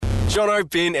Jono,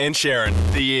 Ben and Sharon,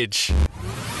 The Edge.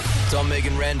 Dom,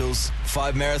 Megan Randall's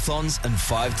 5 marathons in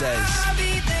 5 days.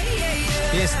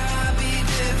 Yes.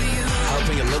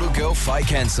 Helping a little girl fight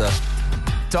cancer.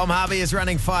 Tom Harvey is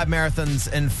running 5 marathons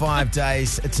in 5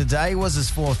 days. Today was his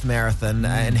 4th marathon.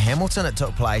 In Hamilton it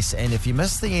took place, and if you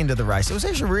missed the end of the race, it was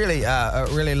actually really a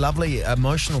really lovely,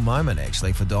 emotional moment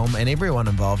actually for Dom and everyone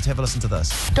involved. Have a listen to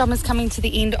this. Dom is coming to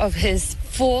the end of his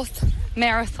 4th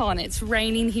marathon. It's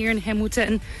raining here in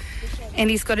Hamilton, and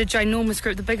he's got a ginormous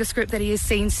group, the biggest group that he has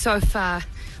seen so far.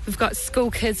 We've got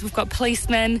school kids, we've got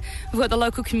policemen, we've got the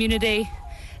local community,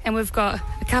 and we've got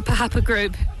a Kappa Hapa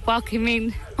group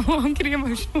welcoming, I'm getting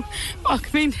emotional,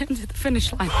 welcoming him to the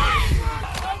finish line.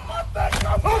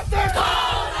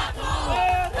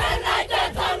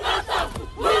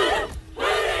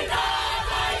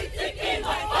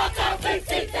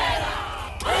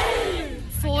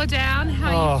 Four down,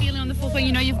 how are you feeling on the 4th one?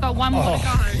 You know you've got one more to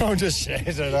go. I'm just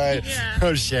shattered, Yeah.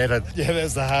 I'm shattered. Yeah,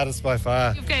 that's the hardest by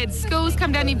far. You've had schools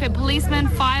come down, you've had policemen,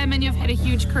 firemen, you've had a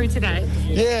huge crew today.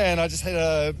 Yeah, and I just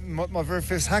had my very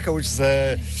first haka, which is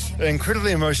an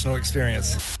incredibly emotional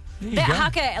experience. That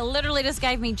haka literally just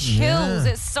gave me chills.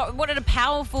 It's so, what a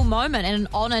powerful moment and an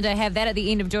honour to have that at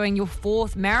the end of doing your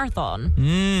 4th marathon.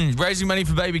 Raising money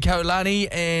for baby Kaulani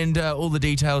and all the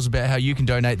details about how you can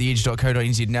donate,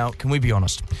 theedge.co.nz. Now, can we be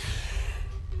honest?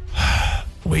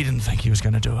 We didn't think he was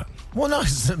going to do it. Well, no,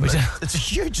 it's a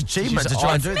huge achievement to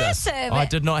try and do this. I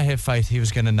did not have faith he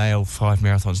was going to nail 5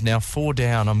 marathons. Now, 4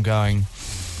 down, I'm going...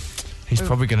 He's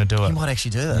probably going to do it. He might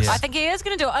actually do this. I think he is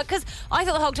going to do it because I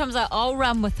thought the whole time I was like, I'll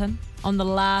run with him on the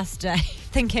last day,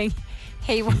 thinking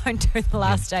he won't do the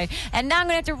last day. And now I'm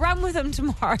going to have to run with him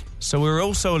tomorrow. So we're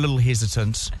also a little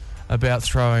hesitant about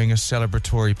throwing a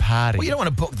celebratory party. Well, you don't want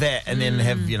to book that and then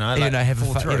have,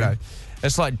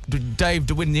 it's like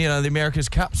Dave, when the America's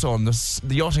Cup's on, the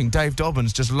yachting, Dave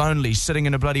Dobbins just lonely sitting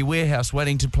in a bloody warehouse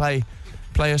waiting to play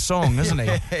a song, isn't he?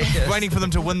 Yes. Waiting for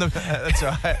them to win the... That's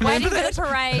right. Waiting for the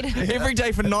parade. Every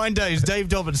day for 9 days, Dave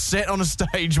Dobbins sat on a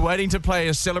stage waiting to play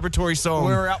a celebratory song.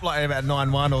 We were up like about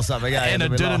 9-1 or something. And it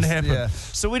didn't happen. Yeah.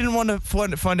 So we didn't want to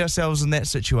find ourselves in that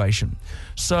situation.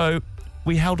 So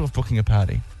we held off booking a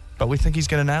party. But we think he's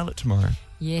going to nail it tomorrow.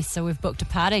 Yes, so we've booked a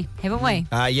party, haven't we?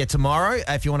 Tomorrow,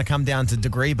 if you want to come down to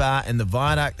Degree Bar in the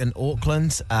Viaduct in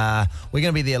Auckland, we're going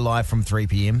to be there live from 3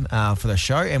 p.m. For the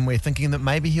show, and we're thinking that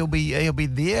maybe he'll be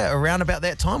there around about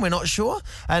that time. We're not sure.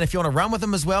 And if you want to run with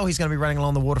him as well, he's going to be running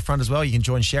along the waterfront as well. You can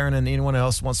join Sharon and anyone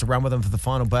else who wants to run with him for the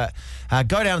final. But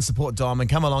go down and support Dom and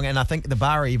come along. And I think the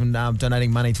bar are even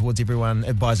donating money towards everyone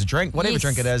who buys a drink, whatever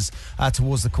drink it is,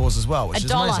 towards the cause as well, which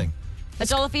is amazing.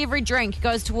 $1 for every drink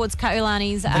goes towards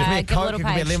Kaulani's. It could be a Coke, it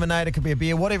could be a lemonade, it could be a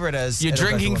beer, whatever it is. You're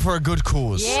drinking for a good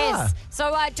cause. Yes.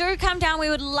 So do come down. We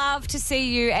would love to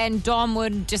see you, and Dom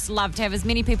would just love to have as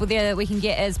many people there that we can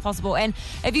get as possible. And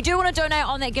if you do want to donate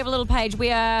on that Give a Little page,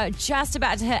 we are just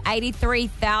about to hit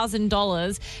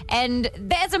 $83,000. And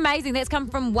that's amazing. That's come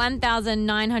from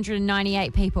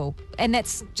 1,998 people. And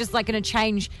that's just like going to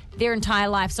change their entire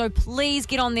life. So please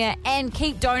get on there and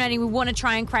keep donating. We want to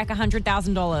try and crack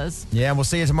 $100,000. Yeah, and we'll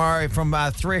see you tomorrow from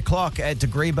 3 o'clock at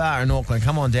Degree Bar in Auckland.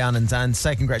 Come on down and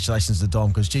say congratulations to Dom,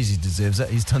 because, geez, he deserves it.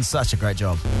 He's done such a great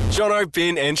job. Jono,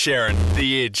 Ben and Sharon,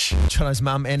 The Edge. Jono's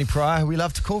mum, Annie Pryor, who we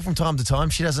love to call from time to time.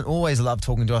 She doesn't always love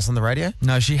talking to us on the radio.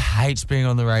 No, she hates being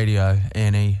on the radio,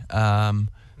 Annie.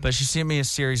 But she sent me a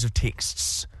series of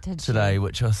texts today,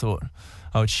 which I thought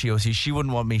I would share with you. She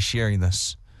wouldn't want me sharing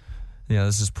this.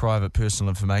 This is private, personal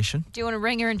information. Do you want to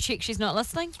ring her and check she's not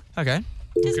listening? Okay.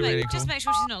 Just make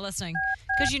sure she's not listening.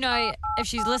 Because, if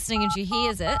she's listening and she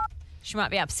hears it, she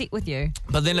might be upset with you.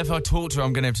 But then if I talk to her,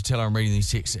 I'm going to have to tell her I'm reading these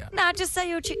texts out. No, just say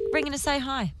you're ringing to say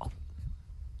hi.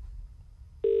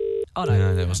 Oh,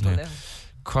 no, that wasn't her.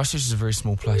 Christchurch is a very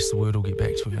small place. The word will get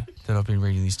back to her that I've been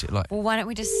reading these texts. Well, why don't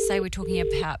we just say we're talking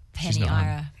about Penny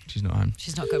Ira? She's not home.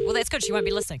 She's not good. Well, that's good. She won't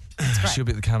be listening. That's great. She'll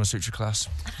be at the Kama Sutra class.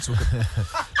 It's all good.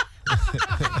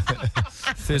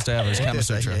 Thursday hours, Kama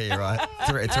Sutra. Yeah, you're right.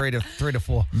 3 to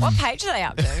 4. What page are they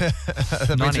up to?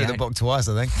 They've been through the book twice,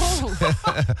 I think.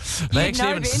 They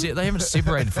haven't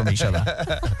separated from each other.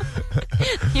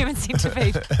 Human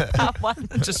centipede, part 1.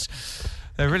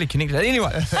 They're really connected.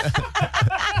 Anyway.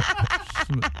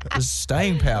 The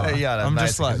staying power. Yeah, I'm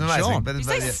just like, John. Did you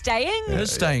say staying? It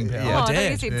is staying power. Yeah. I thought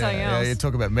you said something else. Yeah, you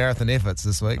talk about marathon efforts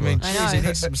this week. I mean, geez, he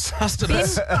needs some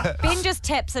sustenance. Ben just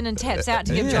taps in and taps out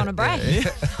to give John a break.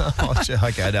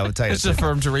 Okay, now we'll take it. It's just for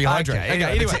him to rehydrate. Okay,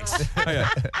 anyway. Okay.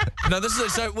 No, this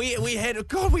is so we had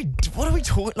what do we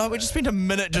talk like? We just spent a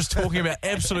minute just talking about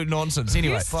absolute nonsense.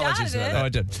 Anyway, apologies. I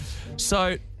did.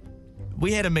 So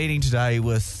we had a meeting today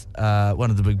with one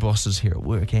of the big bosses here at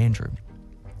work, Andrew.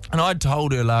 And I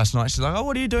told her last night, she's like, oh,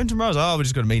 what are you doing tomorrow? I was like, oh, we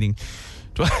just got a meeting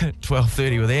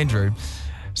 12:30 with Andrew.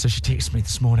 So she texted me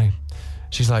this morning.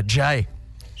 She's like, Jay,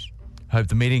 hope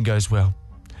the meeting goes well.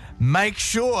 Make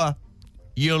sure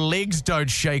your legs don't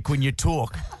shake when you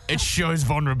talk. It shows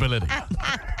vulnerability.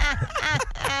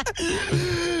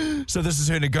 So this is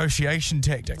her negotiation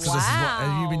tactic. Wow. So this is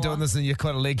have you been doing this and you're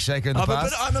quite a leg shaker in the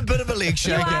past? I'm a bit of a leg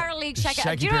shaker. You are a leg shaker.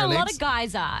 Shaky Do you know pair of a lot legs. of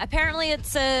guys are? Apparently,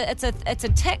 it's a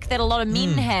tick that a lot of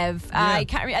men have. I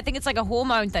think it's like a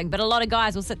hormone thing, but a lot of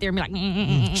guys will sit there and be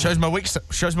like, Shows my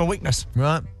weakness.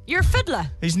 Right. "You're a fiddler."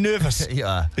 He's nervous.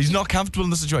 Yeah. He's not comfortable in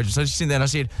the situation. So she sent that and I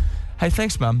said, hey,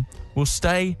 thanks, Mum. We'll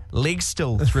stay legs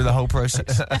still through the whole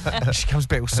process. She comes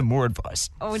back with some more advice.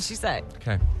 What would she say?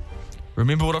 Okay.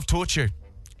 Remember what I've taught you.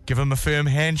 Give him a firm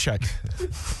handshake.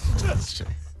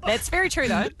 That's very true,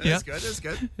 though. Yeah. That's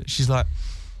good. She's like,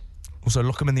 also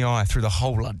look him in the eye through the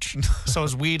whole lunch. So I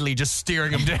was weirdly just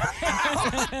staring him down.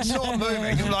 Not moving.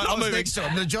 I'm like, Not I was moving. next to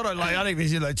him. The Jono, like, I don't think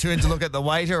he like turned to look at the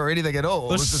waiter or anything at all.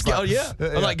 It was just like,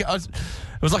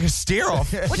 It was like a stare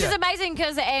off. Which is amazing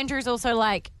because Andrew's also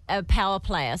like a power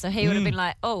player, so he would have been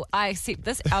like, "Oh, I accept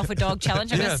this alpha dog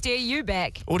challenge. I'm going Yeah. to stare you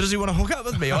back." Or does he want to hook up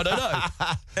with me? I don't know.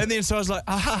 And then so I was like,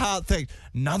 thing.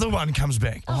 Another one comes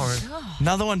back.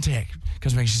 Another one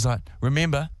comes back. She's like,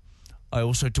 remember, I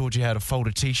also taught you how to fold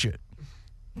a t-shirt.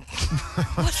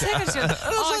 What's that gonna do?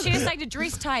 Oh, she just like to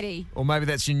dress tidy. Or maybe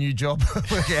that's your new job,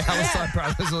 working at Hillside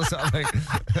Brothers or something.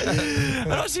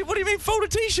 And I said, what do you mean fold a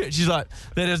t-shirt? She's like,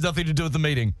 that has nothing to do with the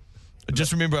meeting.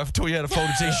 Just remember, I've taught you how to fold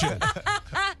a t-shirt.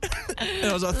 And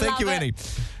I was like, thank Love you, it. Annie.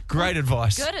 Great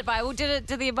advice. Good advice. Well, did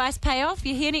the advice pay off?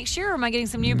 You here next year, or am I getting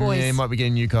some new boys? Yeah, you might be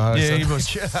getting new co-hosts. Yeah, he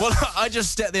was. Well, I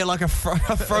just sat there like a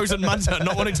frozen munter,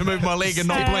 not wanting to move my leg and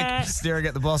not blink. Staring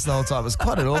at the boss the whole time. It was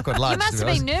quite an awkward lunch. You must to have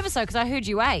be been honest. nervous though, because I heard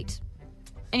you ate,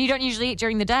 and you don't usually eat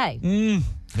during the day.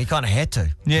 He kind of had to.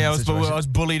 Yeah, I in the was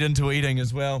situation. bullied into eating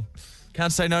as well.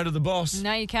 Can't say no to the boss.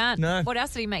 No, you can't. No. What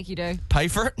else did he make you do? Pay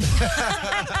for it.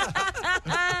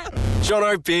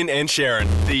 Jono, Ben and Sharon,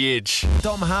 The Edge.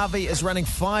 Dom Harvey is running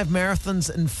 5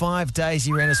 marathons in 5 days.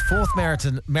 He ran his 4th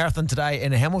marathon today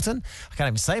in Hamilton. I can't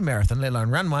even say marathon, let alone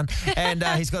run one. And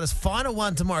he's got his final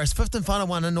one tomorrow, his 5th and final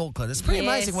one in Auckland. It's pretty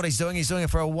Yes. amazing what he's doing. He's doing it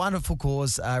for a wonderful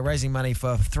cause, raising money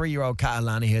for 3-year-old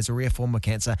Ka'alani who has a rare form of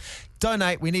cancer.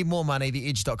 Donate. We need more money.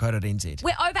 theedge.co.nz.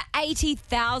 We're over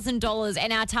 $80,000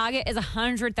 and our target is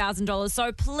 $100,000.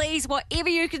 So please, whatever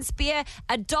you can spare,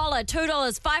 $1,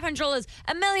 $2, $500,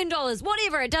 $1 million,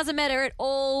 whatever, it doesn't matter. It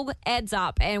all adds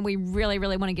up, and we really,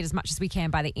 really want to get as much as we can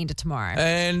by the end of tomorrow.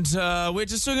 And we're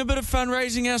just doing a bit of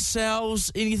fundraising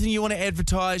ourselves. Anything you want to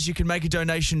advertise, you can make a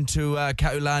donation to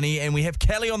Kaulani. And we have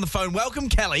Kelly on the phone. Welcome,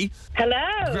 Kelly.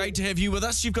 Hello. Great to have you with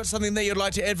us. You've got something that you'd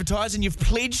like to advertise and you've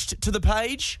pledged to the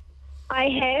page. I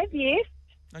have, yes.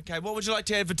 Okay, what would you like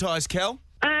to advertise, Kel?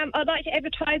 I'd like to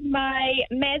advertise my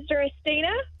Mazda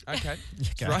Estina. Okay.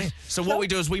 Right. So what we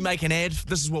do is we make an ad.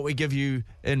 This is what we give you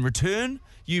in return.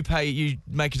 You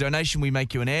make a donation, we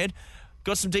make you an ad.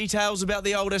 Got some details about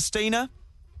the old Estina?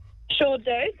 Sure do.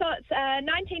 So it's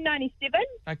 1997.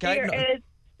 Okay. There is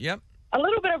Yep. a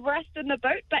little bit of rust in the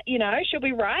boot, but, she'll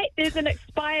be right. There's an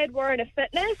expired Warrant of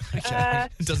Fitness.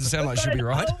 It doesn't sound like we've she'll got be an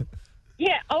right.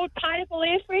 old pineapple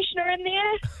air freshener in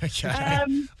there.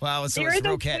 Okay. Wow, so There it's is a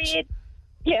real a catch.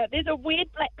 there's a weird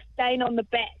black stain on the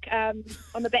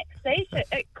back seat.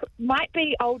 It might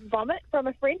be old vomit from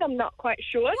a friend. I'm not quite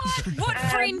sure. What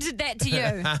friend did that to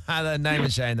you? The name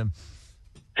and shame them.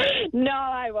 No,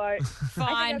 I won't.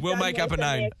 Fine. We'll make up a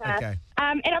name. Okay.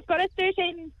 And I've got a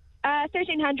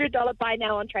 $1,300 buy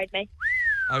now on Trade Me.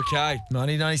 Okay.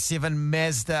 1997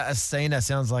 Mazda Estina.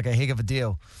 Sounds like a heck of a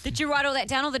deal. Did you write all that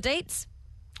down, all the deets?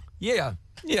 Yeah.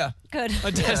 Good.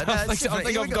 I did. Yeah, I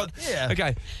think I've got. yeah.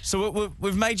 Okay. So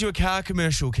we've made you a car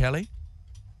commercial, Kelly.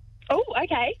 Oh,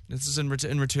 okay. This is in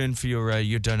return for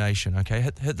your donation. Okay.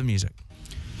 Hit the music.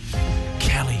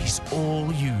 Kelly's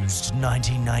all-used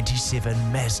 1997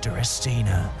 Mazda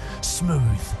Estina.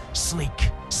 Smooth, sleek,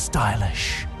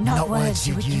 stylish. Not words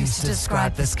you would use to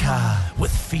describe this car.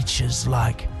 With features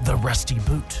like the rusty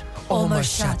boot.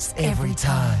 Almost shuts every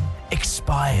time.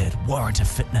 Expired warrant of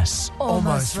fitness.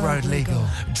 Almost road legal.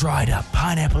 Dried up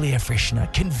pineapple air freshener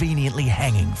conveniently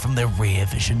hanging from the rear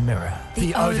vision mirror.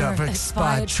 The odor of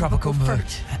expired tropical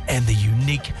fruit. And the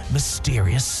unique,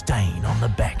 mysterious stain on the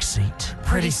back seat.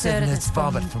 Pretty certain it's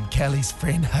vomit from Kelly's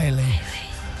friend Haley.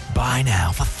 Buy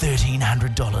now for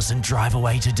 $1,300 and drive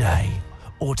away today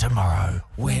or tomorrow.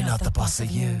 We're not the boss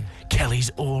of you. Kelly's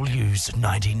all-used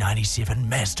 1997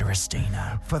 Mazda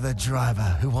Estina. For the driver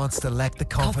who wants to lack the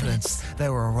confidence they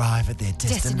will arrive at their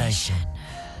destination.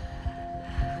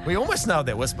 We almost nailed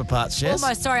that whisper part, Shaz.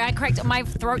 Almost, sorry, I cracked it. My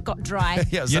throat got dry.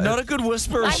 Yeah, You're not a good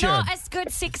whisperer, I'm Sharon. not a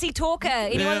good, sexy talker.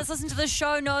 Anyone that's listened to the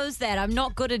show knows that. I'm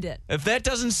not good at it. If that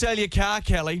doesn't sell your car,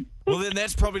 Kelly, well, then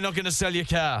that's probably not going to sell your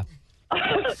car.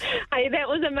 Hey, that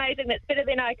was amazing. That's better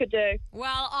than I could do.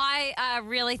 Well, I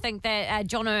really think that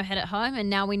Jono hit it home, and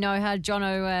now we know how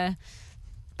Jono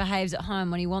behaves at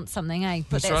home when he wants something, eh?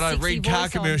 Put That's that right, I sexy read car voice on.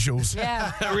 commercials.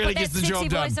 Yeah. That really Put gets the that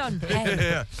job sexy done. voice on.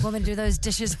 Hey, woman, do those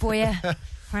dishes for you.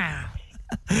 Wow.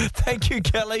 Thank you,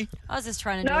 Kelly. I was just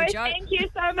trying to No, do a joke. thank you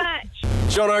so much.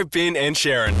 Jono, Ben and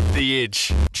Sharon, The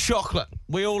Edge. Chocolate.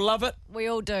 We all love it. We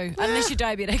all do, unless you're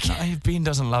diabetic. Ben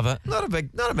doesn't love it. Not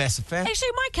a massive fan. Actually,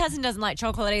 my cousin doesn't like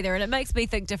chocolate either, and it makes me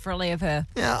think differently of her.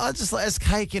 Yeah, I just like, it's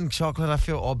cake and chocolate. I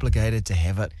feel obligated to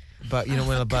have it. But, you know,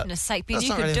 For goodness sake, Ben, that's you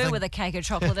not could really a do thing. with a cake of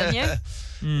chocolate, didn't you?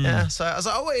 Yeah, so I was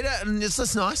like, I'll eat it, and it's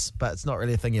just nice. But it's not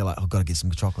really a thing you're like, I've got to get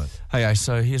some chocolate. Okay,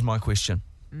 so here's my question.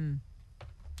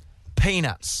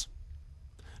 Peanuts.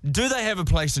 Do they have a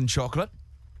place in chocolate?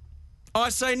 I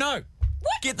say no.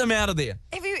 What? Get them out of there.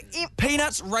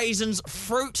 Peanuts, raisins,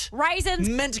 fruit, Raisins.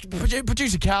 mint.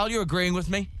 Producer Carl, you're agreeing with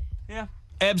me? Yeah.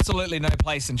 Absolutely no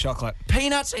place in chocolate.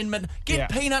 Peanuts and mint. Get Yeah.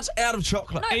 peanuts out of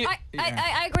chocolate. No,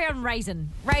 I agree on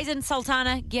raisin. Raisin,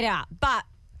 sultana, get out. But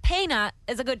peanut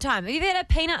is a good time. Have you had a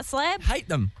peanut slab? Hate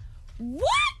them.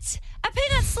 What? A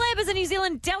peanut slab is a New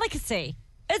Zealand delicacy.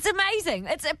 It's amazing.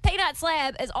 It's a peanut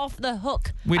slab is off the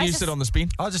hook. Where do you sit on this, Ben?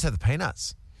 I'll just have the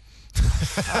peanuts.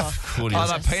 Claudius. I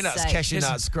like peanuts, sake. cashew Yes.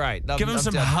 nuts, great. Give him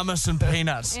some hummus and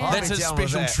peanuts. Yeah. That's I'll a be down with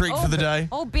special that. treat for the day.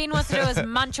 All Ben wants to do is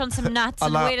munch on some nuts, I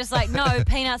and love- we're just like, no,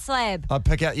 peanut slab. I'd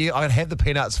pick out you. I'd have the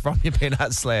peanuts from your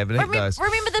peanut slab and eat those.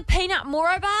 Remember the peanut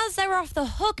Moro bars? They were off the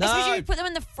hook. No. Especially when you put them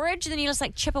in the fridge and then you just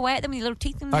like chip away at them with your little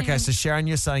teeth. Okay, so Sharon,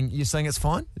 you're saying it's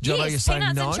fine? Jono, yes, you're saying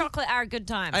peanuts no? and chocolate are a good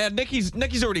time. Hey,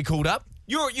 Nikki's already called up.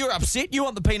 You're upset. You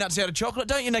want the peanuts out of chocolate,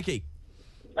 don't you, Nikki?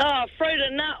 Oh, fruit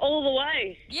and nut all the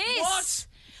way. Yes.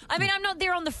 What? I mean, I'm not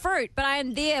there on the fruit, but I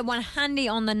am there 100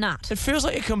 on the nut. It feels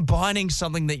like you're combining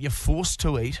something that you're forced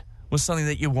to eat with something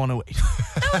that you want to eat.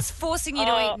 No one's forcing you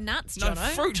to eat nuts, No, Jono.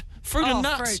 fruit and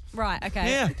nuts. Fruit. Right, okay.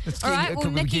 Yeah. It's All getting, right, it well,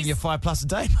 could be getting you 5+ a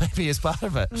day, maybe, as part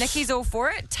of it. Nikki's all for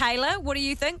it. Taylor, what do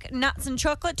you think? Nuts and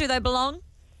chocolate, do they belong?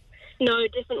 No,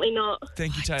 definitely not.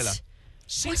 Thank you, Taylor.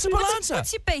 Sensible answer.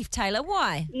 What's your beef, Taylor?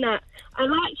 Why? No, I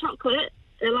like chocolate.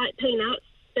 I like peanuts,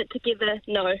 but together,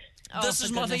 no. This Oh, is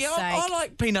for my thing. goodness I sake.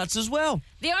 like peanuts as well.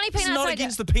 The only It's peanuts not I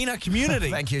against the peanut community.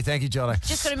 Thank you, Jono.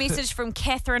 Just got a message from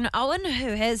Catherine Owen, who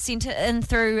has sent it in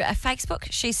through Facebook.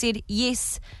 She said,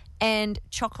 yes, and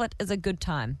chocolate is a good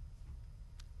time.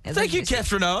 Is Thank that you, what she said?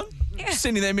 Catherine Owen. Yeah.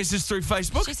 Sending that message through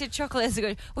Facebook. She said chocolate is a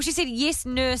good... Well, she said yes,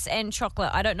 nurse, and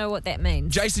chocolate. I don't know what that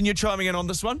means. Jason, you're chiming in on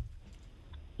this one.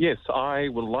 Yes, I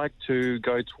would like to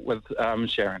go with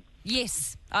Sharon.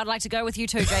 Yes, I'd like to go with you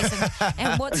too, Jason.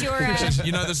 And what's your...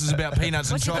 You know this is about peanuts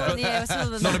and what's your chocolate. yeah,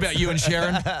 what's your Not about you and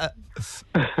Sharon.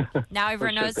 Now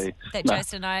everyone It knows should be. that No,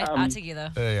 Jason and I are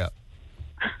together. Yeah.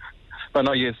 But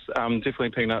no, yes, definitely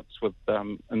peanuts with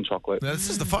and chocolate. Now, this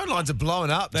is the phone lines are blowing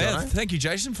up, Yeah, Jono. thank you,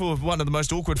 Jason, for one of the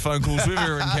most awkward phone calls we've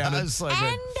ever encountered. It's so good.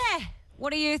 And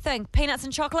what do you think? Peanuts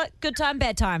and chocolate, good time,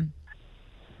 bad time?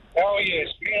 Oh, yes.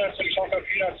 Peanuts and chocolate,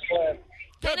 peanuts slab.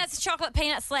 Peanuts, chocolate,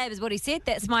 peanut slab is what he said.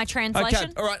 That's my Okay,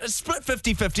 translation. all right, it's split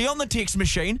 50-50. On the text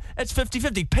machine, it's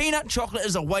 50-50. Peanut chocolate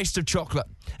is a waste of chocolate.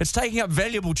 It's taking up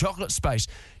valuable chocolate space.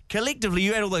 Collectively,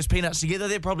 you add all those peanuts together,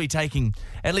 they're probably taking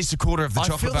at least a quarter of the I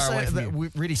chocolate feel bar away so from that you. we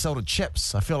really salted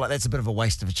chips. I feel like that's a bit of a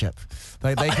waste of a chip.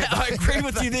 I agree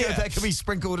with you there. They could be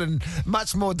sprinkled in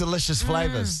much more delicious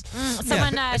flavours.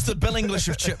 Someone, It's the Bill English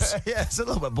of chips. Yeah, it's a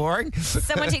little bit boring.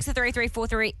 someone texted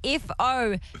 3343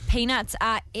 FO. Peanuts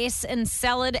are S in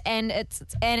salad and it's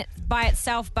by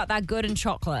itself, but they're good in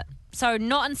chocolate. So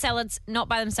not in salads, not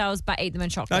by themselves, but eat them in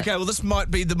chocolate. Okay, well, this might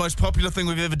be the most popular thing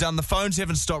we've ever done. The phones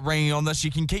haven't stopped ringing on this.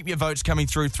 You can keep your votes coming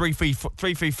through 3 fee, 4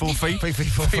 fee. 3 fee,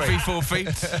 4 fee.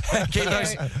 Keep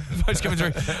those votes coming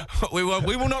through. We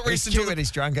will not rest He's cute until when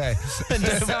he's drunk, eh?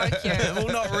 So cute. we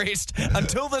will not rest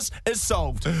until this is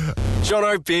solved.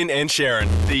 Jono, Ben and Sharon,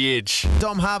 The Edge.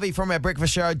 Dom Harvey from our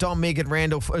breakfast show, Dom Megan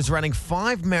Randall, is running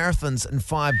 5 marathons in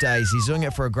 5 days. He's doing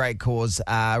it for a great cause,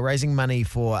 raising money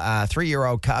for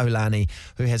 3-year-old Kaulani,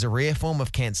 who has a rare form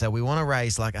of cancer. We want to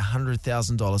raise like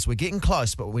 $100,000. We're getting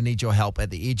close, but we need your help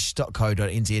at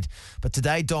theedge.co.nz. But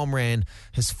today, Dom ran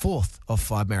his 4th of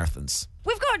 5 marathons.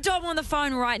 We've got Dom on the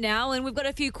phone right now, and we've got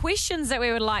a few questions that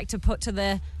we would like to put to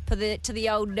the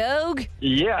old dog.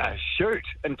 Yeah, shoot.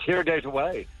 Interrogate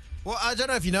away. Well, I don't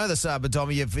know if you know this, but Dom,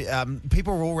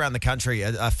 people all around the country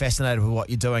are fascinated with what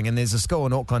you're doing, and there's a school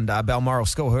in Auckland, Balmoral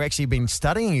School, who have actually been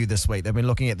studying you this week. They've been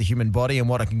looking at the human body and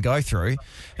what it can go through,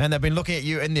 and they've been looking at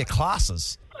you in their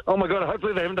classes. Oh my God,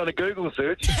 hopefully they haven't done a Google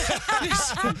search.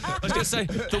 I was going to say,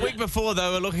 the week before they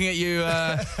were looking at you,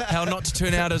 how not to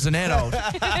turn out as an adult.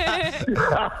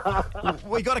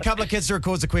 We got a couple of kids to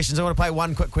record the questions. I want to play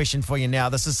one quick question for you now.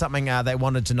 This is something they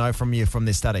wanted to know from you from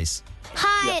their studies.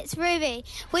 Hi, it's Ruby.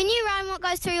 When you run, what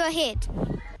goes through your head?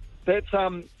 That's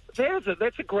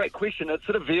a great question. It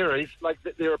sort of varies. Like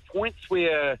there are points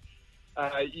where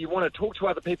you want to talk to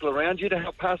other people around you to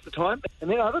help pass the time, and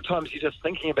then other times you're just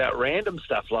thinking about random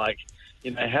stuff like,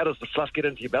 how does the fluff get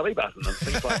into your belly button and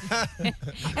things like that.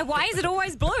 And why is it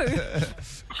always blue?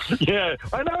 Yeah,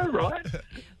 I know, right?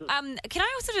 Can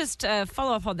I also just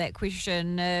follow up on that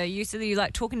question? You said that you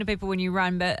like talking to people when you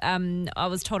run, but I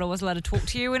was told I wasn't allowed to talk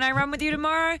to you when I run with you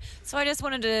tomorrow. So I just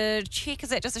wanted to check, is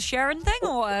that just a Sharon thing?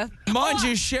 Or Mind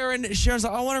you, Sharon's like,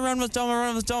 I want to run with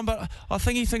Dom, but I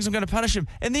think he thinks I'm going to punish him.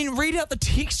 And then read out the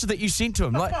text that you sent to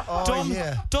him. Like,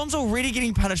 Dom's already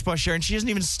getting punished by Sharon. She hasn't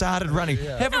even started running.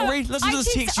 Have a read. Listen to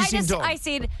this text you sent Dom. I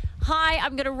said, hi,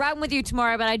 I'm going to run with you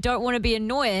tomorrow, but I don't want to be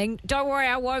annoying. Don't worry,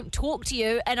 I won't talk to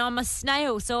you, and I'm a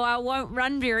snail, so I won't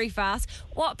run very fast.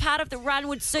 What part of the run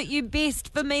would suit you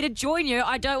best for me to join you?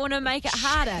 I don't want to make it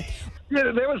harder. Yeah,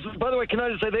 that was, by the way, can I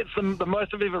just say that's the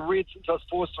most I've ever read since I was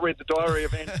forced to read the diary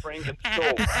of Anne Frank in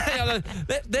school.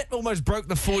 that almost broke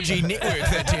the 4G network,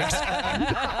 that text.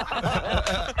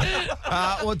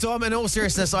 Well, Dom, in all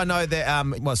seriousness, I know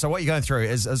that, so what you're going through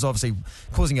is obviously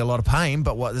causing you a lot of pain,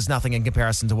 but there's nothing in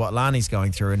comparison to what Lani's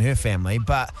going through in her family.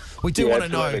 But we do want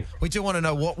to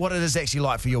know what it is actually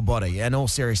like for your body, in all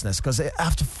seriousness, because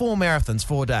after 4 marathons,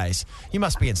 4 days, you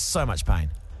must be in so much pain.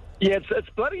 Yeah, it's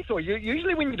bloody sore.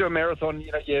 Usually when you do a marathon,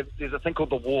 there's a thing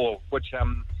called the wall, which,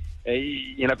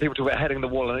 people talk about hitting the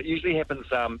wall, and it usually happens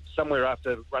somewhere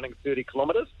after running 30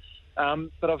 kilometres.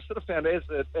 But I've sort of found as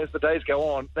the days go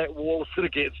on, that wall sort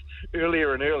of gets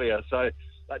earlier and earlier. So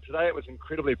like today it was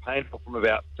incredibly painful from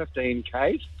about 15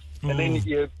 Ks. And then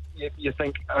you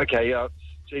think, okay,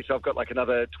 geez, I've got like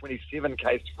another 27 Ks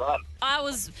to run. I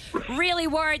was really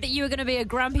worried that you were going to be a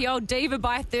grumpy old diva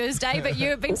by Thursday, but you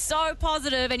have been so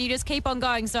positive and you just keep on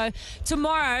going. So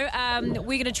tomorrow,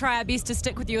 we're going to try our best to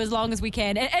stick with you as long as we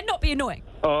can and not be annoying.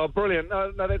 Oh, brilliant.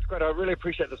 No, that's great. I really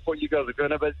appreciate the support you guys are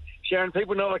doing. But Sharon,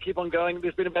 people know I keep on going.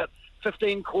 There's been about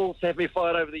 15 calls to have me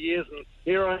fired over the years, and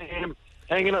here I am,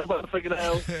 hanging up by the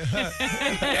fingernails.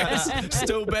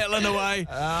 Still battling away.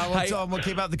 Tom, we'll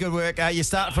keep up the good work. You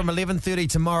start from 11:30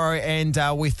 tomorrow, and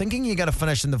we're thinking you're going to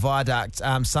finish in the viaduct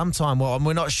sometime. Well,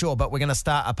 we're not sure, but we're going to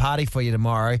start a party for you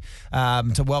tomorrow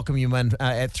to welcome you in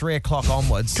at 3 o'clock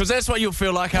onwards. Because that's what you'll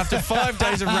feel like after 5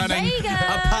 days of running.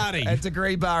 A party. At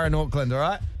Degree Bar in Auckland, all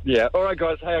right? Yeah. All right,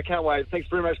 guys. Hey, I can't wait. Thanks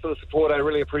very much for the support. I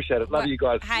really appreciate it. Love you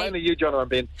guys. Hey. Mainly you, John and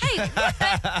Ben. Hey,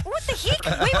 what the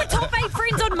heck? We were top 8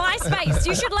 friends on MySpace.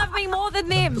 You should love me more than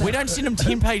them. We don't send them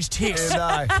 10-page texts.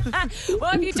 No.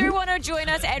 Well, if you do want to join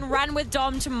us and run with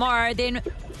Dom tomorrow, then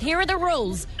here are the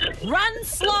rules. Run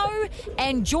slow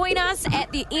and join us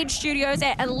at the Edge Studios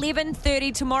at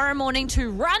 11:30 tomorrow morning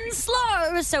to run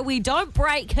slow so we don't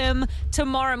break him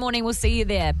tomorrow morning. We'll see you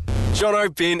there.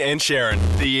 Jono, Ben and Sharon,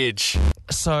 The Edge.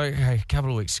 So, a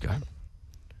couple of weeks ago,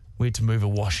 we had to move a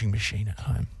washing machine at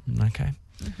home, okay?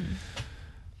 Mm-hmm.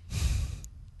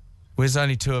 There's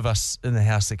only 2 of us in the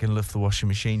house that can lift the washing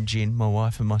machine, Jen, my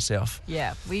wife, and myself.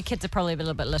 Yeah, well, your kids are probably a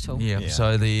little bit little. Yeah. So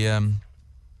I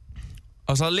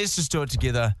was like, let's just do it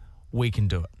together. We can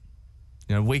do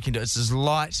it. We can do it. It's as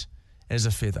light as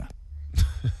a feather.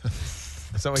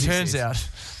 So Turns out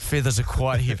feathers are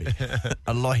quite heavy,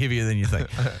 a lot heavier than you think.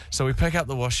 So we pick up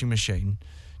the washing machine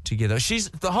together. She's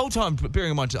the whole time, bearing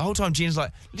in mind, the whole time Jen's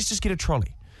like, let's just get a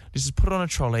trolley. Let's just put it on a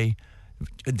trolley.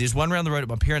 There's one around the road at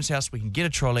my parents' house. We can get a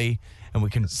trolley and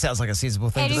we can. Sounds like a sensible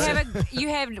thing And to do. you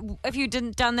have, if you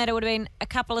didn't done that, it would have been a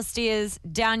couple of stairs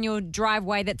down your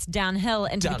driveway that's downhill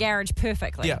into the garage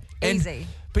perfectly. Yeah. Easy.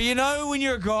 But when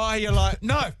you're a guy, you're like,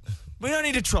 no, we don't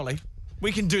need a trolley.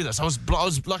 We can do this. I was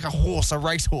like a horse, a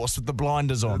racehorse with the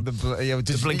blinders on. The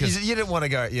blinkers. You didn't want to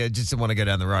go. Yeah, just didn't want to go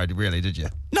down the road, really, did you?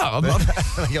 No, I'm not.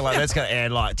 You're like, that's going to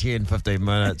add like 10, 15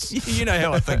 minutes. You know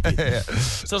how I think. Yeah.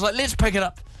 So I was like, let's pick it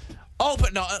up.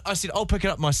 I said, I'll pick it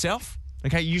up myself.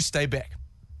 Okay, you stay back.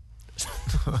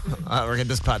 I reckon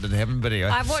this part didn't happen, but anyway.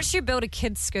 I've watched you build a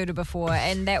kid's scooter before,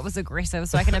 and that was aggressive,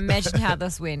 so I can imagine how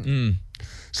this went.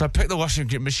 So I picked the washing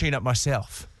machine up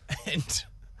myself. And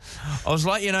I was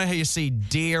like, how you see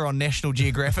deer on National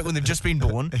Geographic when they've just been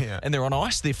born and they're on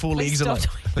ice, their four legs are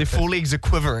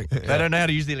quivering. They don't know how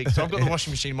to use their legs. So I've got the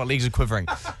washing machine, my legs are quivering.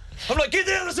 I'm like, get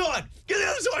the other side. Get the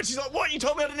other side. She's like, what? You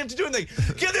told me I didn't have to do anything.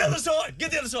 Get the other side.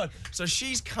 Get the other side. So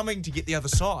she's coming to get the other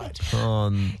side.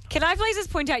 Can I please just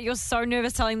point out you're so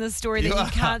nervous telling this story that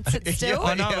you can't sit still?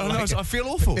 I know. I feel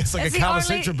awful. It's like It's a the Kama only-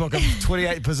 Sutra book of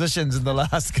 28 positions in the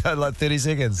last 30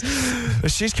 seconds.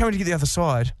 As she's coming to get the other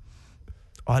side,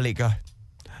 I let go.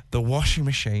 The washing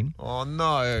machine Oh,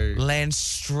 no. lands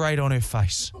straight on her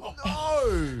face.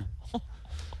 No.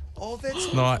 Oh,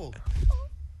 that's Like, awful.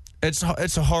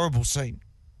 it's a horrible scene.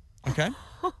 Okay?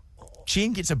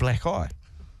 Jen gets a black eye.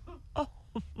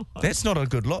 That's not a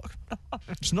good look.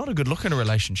 It's not a good look in a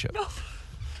relationship.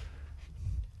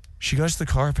 She goes to the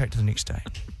chiropractor the next day.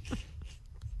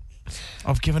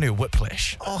 I've given her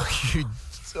whiplash.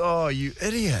 Oh, you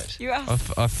idiot. You are.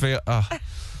 I feel.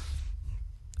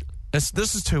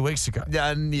 This is 2 weeks ago.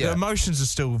 Yeah. The emotions are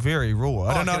still very raw.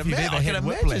 I don't know if you've ever had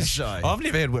whiplash. I've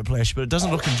never had whiplash, but it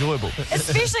doesn't look enjoyable.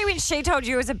 Especially when she told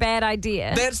you it was a bad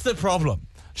idea. That's the problem.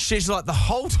 She's like, the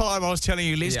whole time I was telling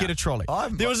you, let's Yeah. get a trolley.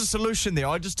 There was a solution there.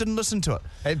 I just didn't listen to it.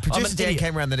 Hey, producer Dan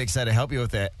came around the next day to help you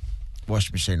with that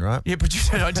washing machine, right? Yeah,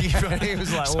 producer Dan. He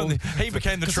was like, So well, he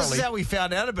became the 'cause trolley. This is how we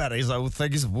found out about it. He's like, well,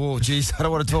 things, whoa, geez, I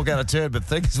don't want to talk out of turn, but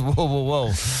things,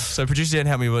 whoa. So producer Dan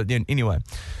helped me with it anyway.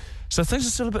 So things are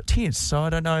still a bit tense, so I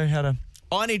don't know how to...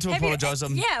 I need to apologise.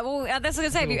 Yeah, well, that's what I was going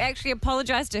to say. Have you actually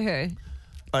apologised to her?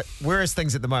 Like, where is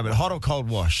things at the moment? Hot or cold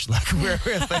wash? Like, where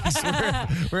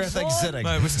are things sitting?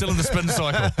 No, we're still in the spin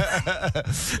cycle.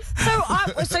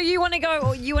 So you want to go,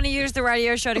 or you want to use the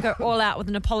radio show to go all out with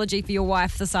an apology for your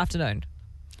wife this afternoon?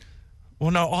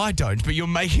 Well, no, I don't, but you're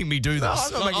making me do this. No,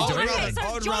 I'm not making you do anything.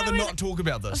 I would Jono rather was- not talk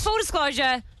about this. Full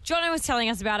disclosure, Jono was telling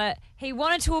us about it. He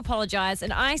wanted to apologise,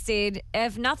 and I said,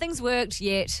 if nothing's worked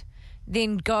yet,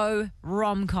 then go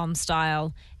rom-com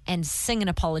style and sing an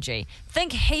apology.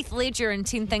 Think Heath Ledger in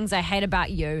 10 Things I Hate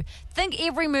About You. Think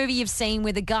every movie you've seen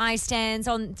where the guy stands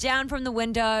down from the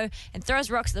window and throws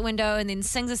rocks at the window and then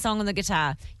sings a song on the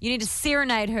guitar. You need to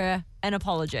serenade her an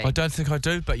apology. I don't think I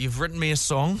do, but you've written me a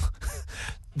song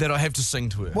that I have to sing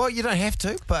to her. Well, you don't have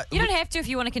to, but You don't have to if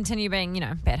you want to continue being,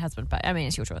 bad husband, but I mean,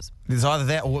 it's your choice. there's either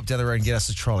that or whip down the road and get us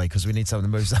a trolley because we need someone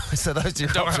to move. So those two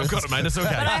Don't worry, options. I've got it, mate. It's okay.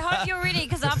 But I hope you're ready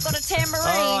because I've got a tambourine.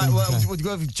 All right, well, we'll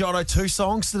give Jono 2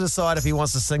 songs to decide if he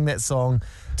wants to sing that song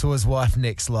to his wife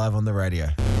next live on the radio.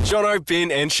 Jono,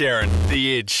 Ben and Sharon,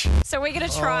 The Edge. So we're going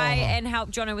to try and help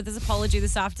Jono with his apology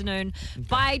this afternoon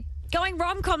by going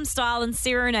rom-com style and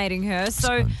serenading her.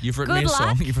 So You've written good me a luck.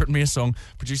 song. You've written me a song.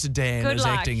 Producer Dan Good is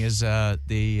luck. acting as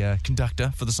the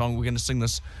conductor for the song. We're going to sing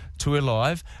this to her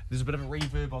live. There's a bit of a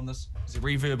reverb on this. There's a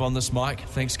reverb on this mic.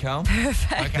 Thanks, Carl.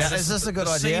 Perfect. Okay, Now, is this a good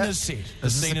the idea? Scene is set. The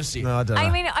scene is set. No, I don't know.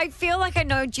 I mean, I feel like I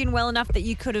know Jen well enough that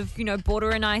you could have, bought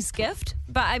her a nice gift.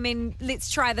 But I mean, let's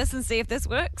try this and see if this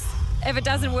works. If it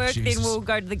doesn't work, Jesus. then we'll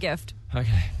go to the gift.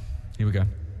 Okay, here we go.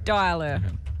 Dial her.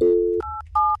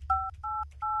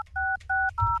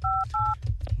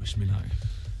 Wish me luck.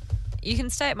 You can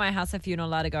stay at my house if you're not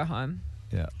allowed to go home.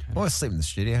 Yeah. Or sleep in the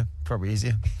studio. Probably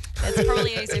easier. That's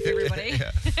probably easier for everybody.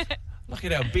 Look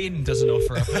at how Ben doesn't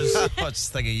offer up his... I was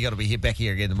just thinking you got to be back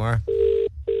here again tomorrow.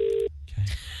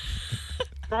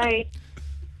 Hi.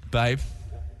 Babe,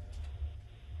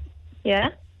 Yeah?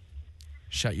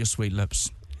 shut your sweet lips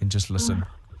and just listen.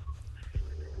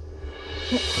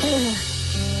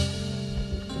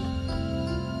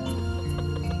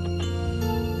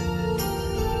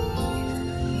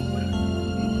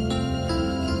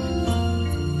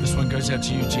 This one goes out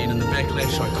to you, Jen, and the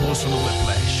backlash I caused from the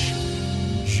whiplash.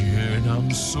 Jen,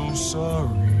 I'm so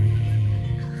sorry.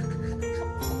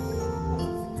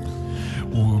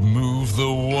 We'll move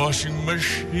the washing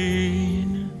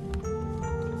machine.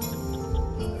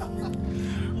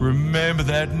 Remember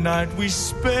that night we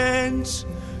spent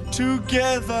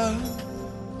together,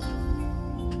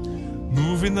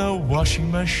 moving the washing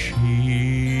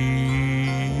machine.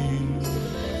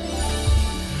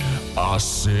 I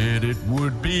said it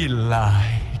would be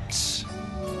light.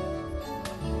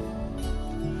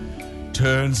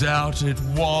 Turns out it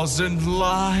wasn't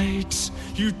light.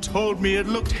 You told me it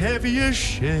looked heavy as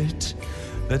shit.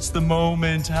 That's the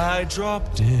moment I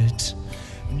dropped it.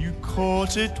 And you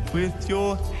caught it with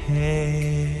your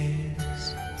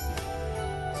hands.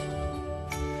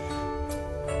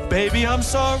 Baby, I'm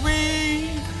sorry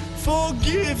for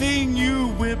giving you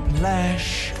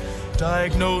whiplash.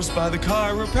 Diagnosed by the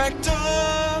chiropractor.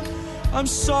 I'm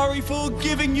sorry for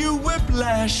giving you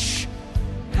whiplash.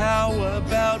 How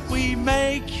about we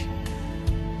make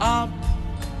up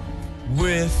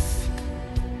with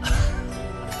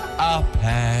a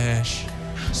pash?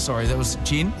 Sorry, that was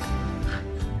Jen.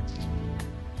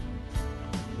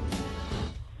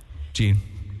 Jen,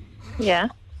 Yeah.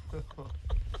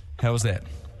 how was that?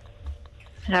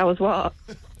 How was what?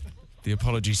 The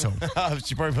apology song.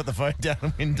 She probably put the phone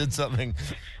down and did something.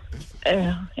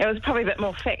 It was probably a bit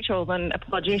more factual than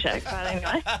apologetic, but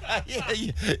anyway.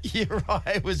 You're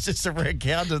right. It was just a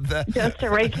recount of that. Just a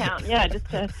recount, just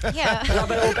to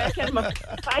rub it all back in my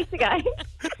face again.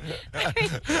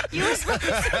 You were supposed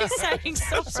to be saying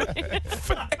sorry.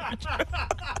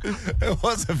 It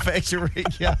was a factual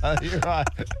recount. You're right.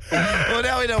 Well,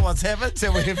 now we know what's happened,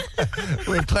 so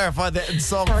we've clarified that in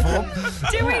song form.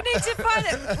 Do we need to find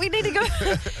it? We need to go.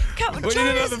 We need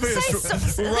another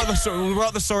verse. We'll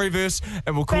write the sorry verse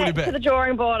and we'll call you back. To the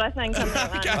drawing board, I think.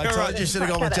 I told you should have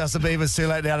gone with Justin Bieber. It's too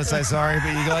late now to say sorry, but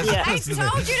you guys. I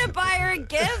told you to buy her a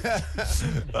gift.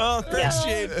 Oh, thanks,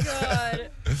 Jen. God.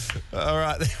 All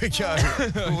right, there we go.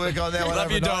 We'll work on that one.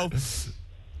 Love you, overnight. doll.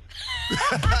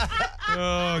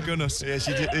 Oh, goodness. Yeah,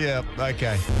 she did. Yeah,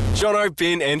 okay. Jono,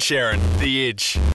 Ben and Sharon, The Edge.